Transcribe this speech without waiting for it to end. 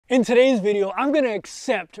In today's video, I'm going to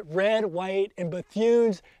accept Red, White, and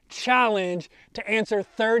Bethune's challenge to answer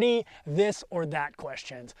 30 this or that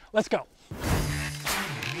questions. Let's go.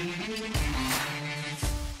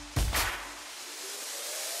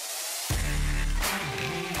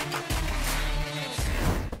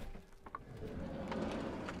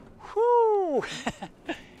 Whew.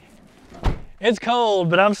 It's cold,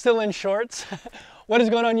 but I'm still in shorts. What is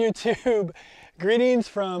going on, YouTube? Greetings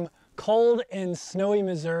from cold and snowy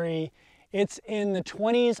Missouri. It's in the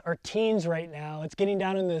 20s or teens right now. It's getting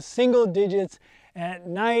down in the single digits at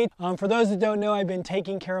night. For those that don't know, I've been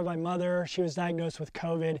taking care of my mother. She was diagnosed with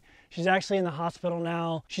COVID. She's actually in the hospital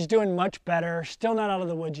now. She's doing much better. Still not out of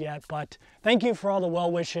the woods yet, but thank you for all the well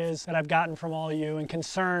wishes that I've gotten from all of you and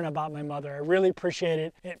concern about my mother. I really appreciate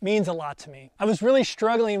it. It means a lot to me. I was really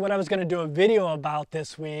struggling what I was going to do a video about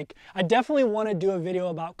this week. I definitely want to do a video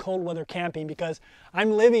about cold weather camping because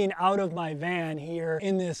I'm living out of my van here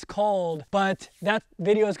in this cold, but that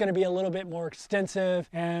video is going to be a little bit more extensive,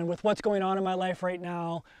 and with what's going on in my life right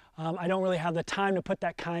now, I don't really have the time to put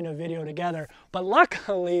that kind of video together. But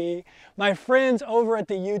luckily, my friends over at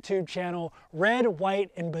the YouTube channel Red,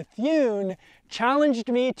 White, and Bethune challenged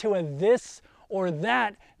me to a this or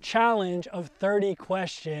that challenge of 30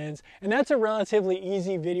 questions. And that's a relatively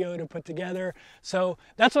easy video to put together. So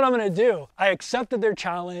that's what I'm gonna do. I accepted their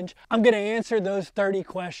challenge. I'm gonna answer those 30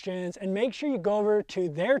 questions, and make sure you go over to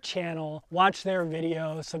their channel, watch their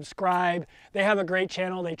video, subscribe. They have a great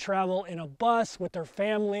channel. They travel in a bus with their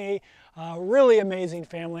family, really amazing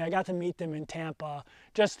family. I got to meet them in Tampa.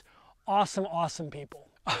 Just awesome, awesome people.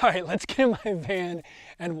 All right, let's get in my van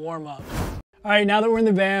and warm up. All right, now that we're in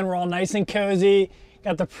the van, we're all nice and cozy.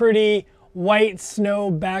 Got the pretty white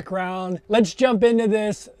snow background. Let's jump into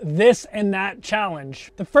this and that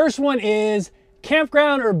challenge. The first one is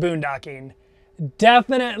campground or boondocking?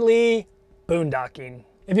 Definitely boondocking.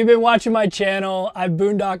 If you've been watching my channel, I've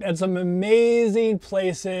boondocked at some amazing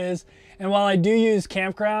places. And while I do use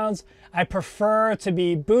campgrounds, I prefer to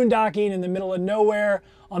be boondocking in the middle of nowhere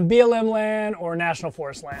on BLM land or National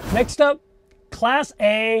Forest land. Next up, Class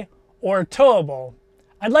A or towable.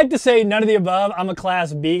 I'd like to say none of the above. I'm a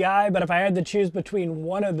Class B guy, but if I had to choose between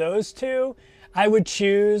one of those two, I would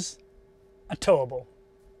choose a towable.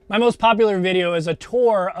 My most popular video is a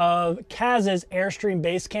tour of Kaz's Airstream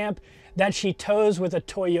base camp that she tows with a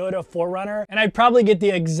Toyota 4Runner, and I'd probably get the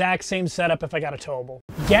exact same setup if I got a towable.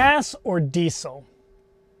 Gas or diesel?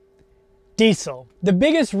 Diesel. The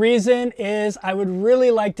biggest reason is I would really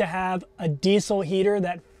like to have a diesel heater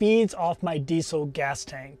that feeds off my diesel gas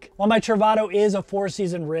tank. While my Travato is a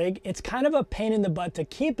 4-season rig, it's kind of a pain in the butt to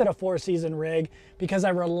keep it a 4-season rig because I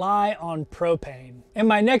rely on propane. In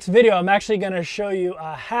my next video, I'm actually going to show you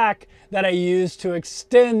a hack that I use to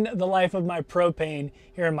extend the life of my propane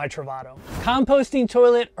here in my Travato. Composting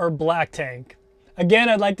toilet or black tank? Again,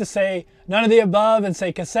 I'd like to say none of the above and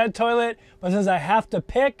say cassette toilet, but since I have to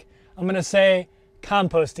pick, I'm gonna say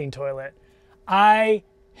composting toilet. I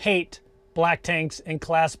hate black tanks in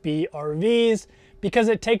Class B RVs because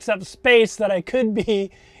it takes up space that I could be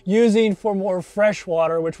using for more fresh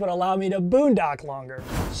water, which would allow me to boondock longer.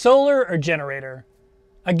 Solar or generator?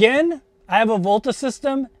 Again, I have a Volta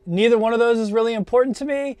system. Neither one of those is really important to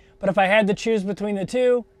me, but if I had to choose between the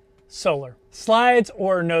two, solar. Slides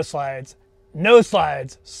or no slides? No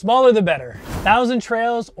slides, smaller the better. Thousand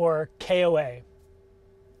Trails or KOA?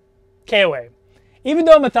 KOA. Even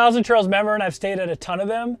though I'm a Thousand Trails member and I've stayed at a ton of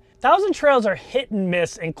them, Thousand Trails are hit and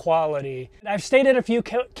miss in quality. I've stayed at a few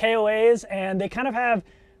KOAs and they kind of have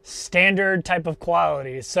standard type of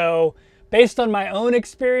quality. So based on my own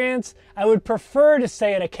experience, I would prefer to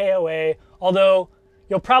stay at a KOA, although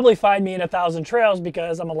you'll probably find me in a Thousand Trails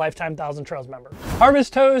because I'm a lifetime Thousand Trails member.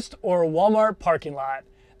 Harvest Toast or Walmart parking lot?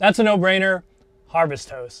 That's a no-brainer. Harvest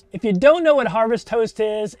Toast. If you don't know what Harvest Toast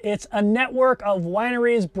is, it's a network of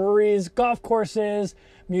wineries, breweries, golf courses,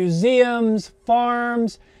 museums,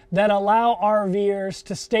 farms that allow RVers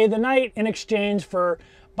to stay the night in exchange for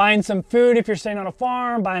buying some food if you're staying on a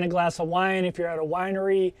farm, buying a glass of wine if you're at a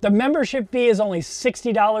winery. The membership fee is only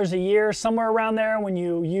 $60 a year, somewhere around there when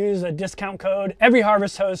you use a discount code. Every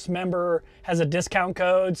Harvest Toast member has a discount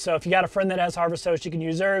code, so if you got a friend that has Harvest Toast, you can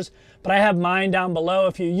use theirs, but I have mine down below.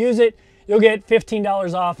 If you use it, you'll get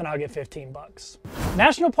 $15 off and I'll get 15 bucks.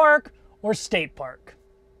 National park or state park?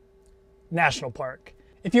 National park.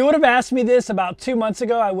 If you would have asked me this about 2 months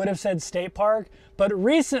ago, I would have said state park, but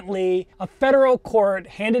recently a federal court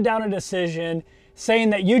handed down a decision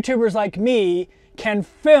saying that YouTubers like me can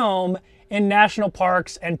film in national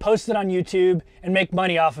parks and post it on YouTube and make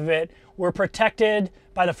money off of it. We're protected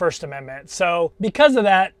by the First Amendment. So because of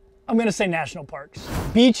that, I'm gonna say national parks.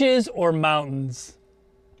 Beaches or mountains?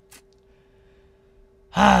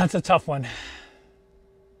 That's a tough one.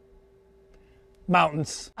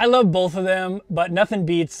 Mountains. I love both of them, but nothing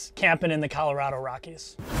beats camping in the Colorado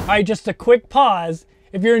Rockies. All right, just a quick pause.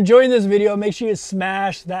 If you're enjoying this video, make sure you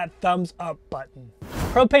smash that thumbs up button.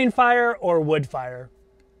 Propane fire or wood fire?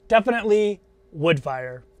 Definitely wood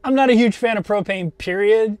fire. I'm not a huge fan of propane,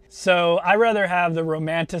 period. So I rather have the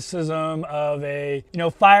romanticism of a,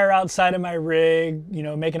 fire outside of my rig,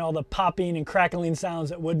 making all the popping and crackling sounds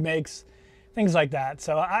that wood makes, things like that.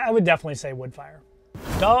 So I would definitely say wood fire.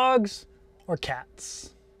 Dogs or cats?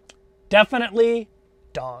 Definitely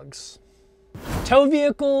dogs. Tow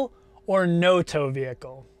vehicle or no tow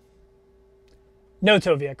vehicle? No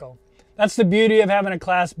tow vehicle. That's the beauty of having a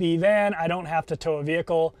Class B van. I don't have to tow a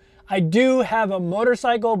vehicle. I do have a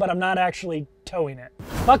motorcycle, but I'm not actually towing it.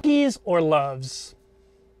 Buc-ee's or Love's?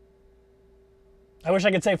 I wish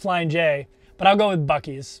I could say Flying J, but I'll go with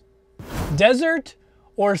Buc-ee's. Desert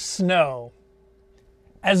or snow?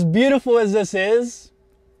 As beautiful as this is,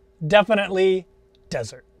 definitely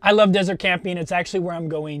desert. I love desert camping. It's actually where I'm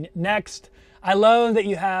going next. I love that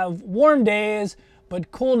you have warm days,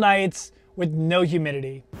 but cool nights with no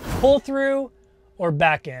humidity. Pull through or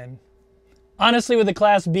back in? Honestly, with the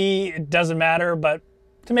Class B, it doesn't matter, but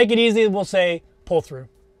to make it easy, we'll say pull through.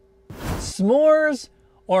 S'mores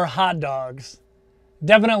or hot dogs?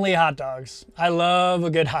 Definitely hot dogs. I love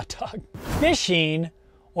a good hot dog. Fishing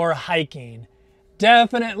or hiking?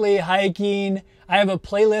 Definitely hiking. I have a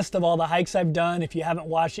playlist of all the hikes I've done. If you haven't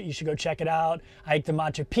watched it, you should go check it out. I hiked to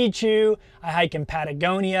Machu Picchu. I hike in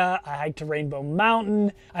Patagonia. I hiked to Rainbow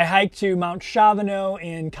Mountain. I hiked to Mount Chavano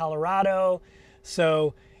in Colorado.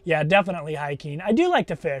 So yeah, definitely hiking. I do like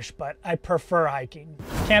to fish, but I prefer hiking.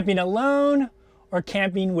 Camping alone or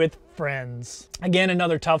camping with friends? Again,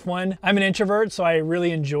 another tough one. I'm an introvert, so I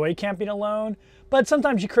really enjoy camping alone, but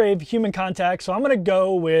sometimes you crave human contact, so I'm gonna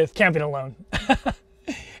go with camping alone.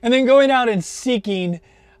 And then going out and seeking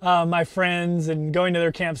my friends and going to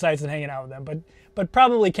their campsites and hanging out with them, but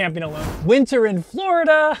probably camping alone. Winter in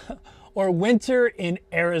Florida or winter in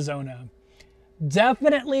Arizona?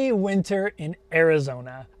 Definitely winter in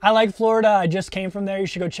Arizona. I like Florida. I just came from there. You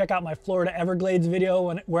should go check out my Florida Everglades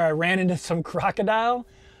video where I ran into some crocodile.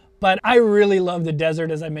 But I really love the desert,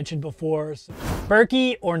 as I mentioned before. So,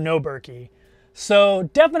 Berkey or no Berkey? So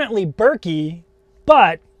definitely Berkey,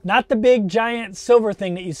 but not the big giant silver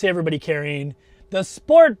thing that you see everybody carrying. The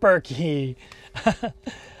Sport Berkey.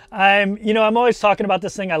 I'm always talking about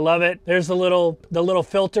this thing. I love it. There's the little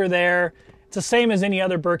filter there. It's the same as any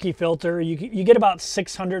other Berkey filter. You get about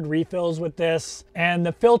 600 refills with this, and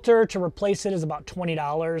the filter to replace it is about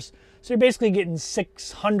 $20. So you're basically getting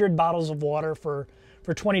 600 bottles of water for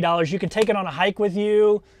 $20. You can take it on a hike with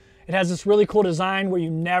you. It has this really cool design where you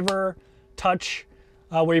never touch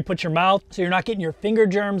where you put your mouth, so you're not getting your finger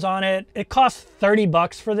germs on it. It costs 30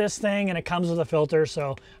 bucks for this thing, and it comes with a filter,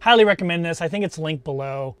 so highly recommend this. I think it's linked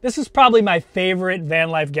below. This is probably my favorite van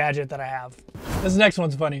life gadget that I have. This next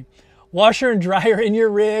one's funny. Washer and dryer in your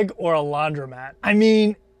rig or a laundromat? I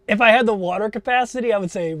mean, if I had the water capacity, I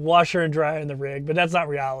would say washer and dryer in the rig, but that's not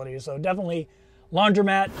reality. So definitely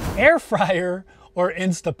laundromat. Air fryer or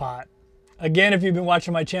Instapot? Again, if you've been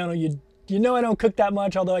watching my channel, you know I don't cook that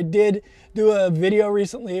much, although I did do a video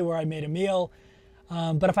recently where I made a meal.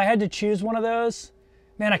 But if I had to choose one of those,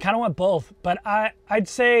 man, I kind of want both. But I'd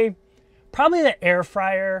say probably the air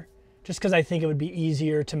fryer, just because I think it would be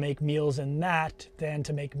easier to make meals in that than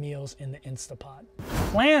to make meals in the Instapot.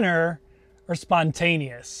 Planner or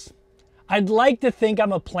spontaneous? I'd like to think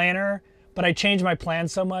I'm a planner, but I change my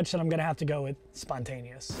plans so much that I'm gonna have to go with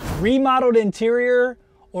spontaneous. Remodeled interior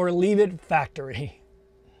or leave it factory?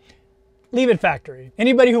 Leave it factory.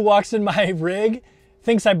 Anybody who walks in my rig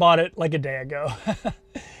thinks I bought it like a day ago.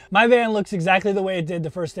 My van looks exactly the way it did the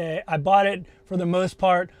first day I bought it, for the most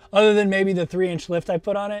part, other than maybe the 3-inch lift I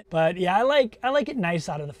put on it. But yeah, I like it nice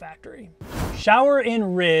out of the factory. Shower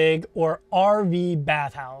in rig or RV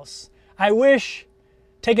bathhouse? I wish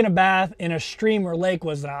taking a bath in a stream or lake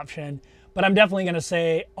was an option, but I'm definitely gonna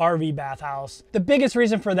say RV bathhouse. The biggest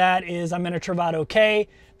reason for that is I'm in a Travato K,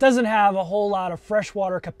 doesn't have a whole lot of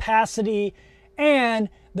freshwater capacity, and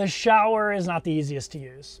the shower is not the easiest to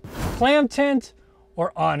use. Clam tent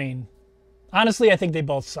or awning? Honestly, I think they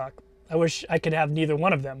both suck. I wish I could have neither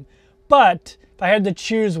one of them. But if I had to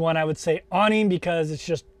choose one, I would say awning because it's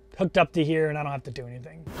just hooked up to here and I don't have to do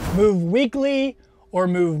anything. Move weekly or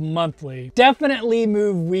move monthly? Definitely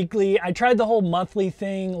move weekly. I tried the whole monthly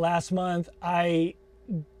thing last month. I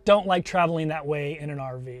don't like traveling that way in an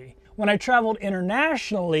RV. When I traveled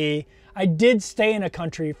internationally, I did stay in a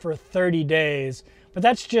country for 30 days, but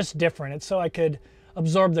that's just different. It's so I could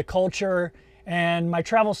absorb the culture And my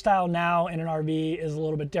travel style now in an RV is a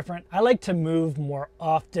little bit different. I like to move more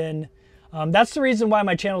often. That's the reason why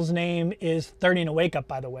my channel's name is 30 and a Wake Up,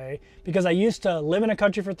 by the way, because I used to live in a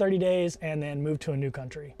country for 30 days and then move to a new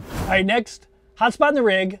country. All right, next, hotspot in the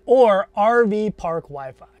rig or RV park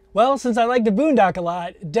Wi-Fi. Well, since I like to boondock a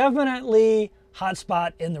lot, definitely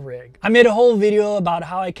hotspot in the rig. I made a whole video about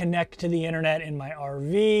how I connect to the internet in my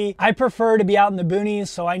RV. I prefer to be out in the boonies,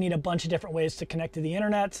 so I need a bunch of different ways to connect to the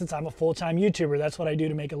internet since I'm a full-time YouTuber. That's what I do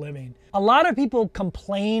to make a living. A lot of people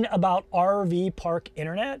complain about RV park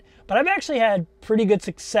internet, but I've actually had pretty good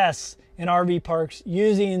success in RV parks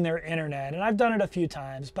using their internet, and I've done it a few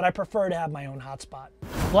times, but I prefer to have my own hotspot.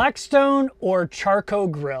 Blackstone or charcoal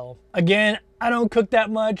grill. Again, I don't cook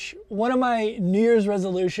that much. One of my New Year's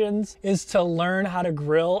resolutions is to learn how to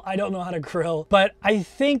grill. I don't know how to grill, but I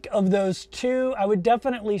think of those two, I would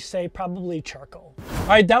definitely say probably charcoal. All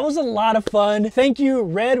right, that was a lot of fun. Thank you,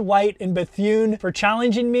 Red, White, and Bethune for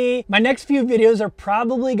challenging me. My next few videos are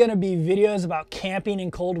probably gonna be videos about camping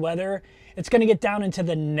in cold weather. It's gonna get down into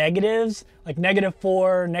the negatives, like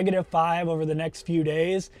 -4, -5 over the next few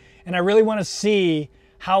days. And I really wanna see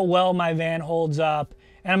how well my van holds up,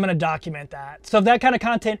 and I'm gonna document that. So if that kind of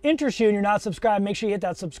content interests you and you're not subscribed, make sure you hit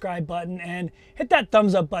that subscribe button and hit that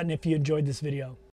thumbs up button if you enjoyed this video.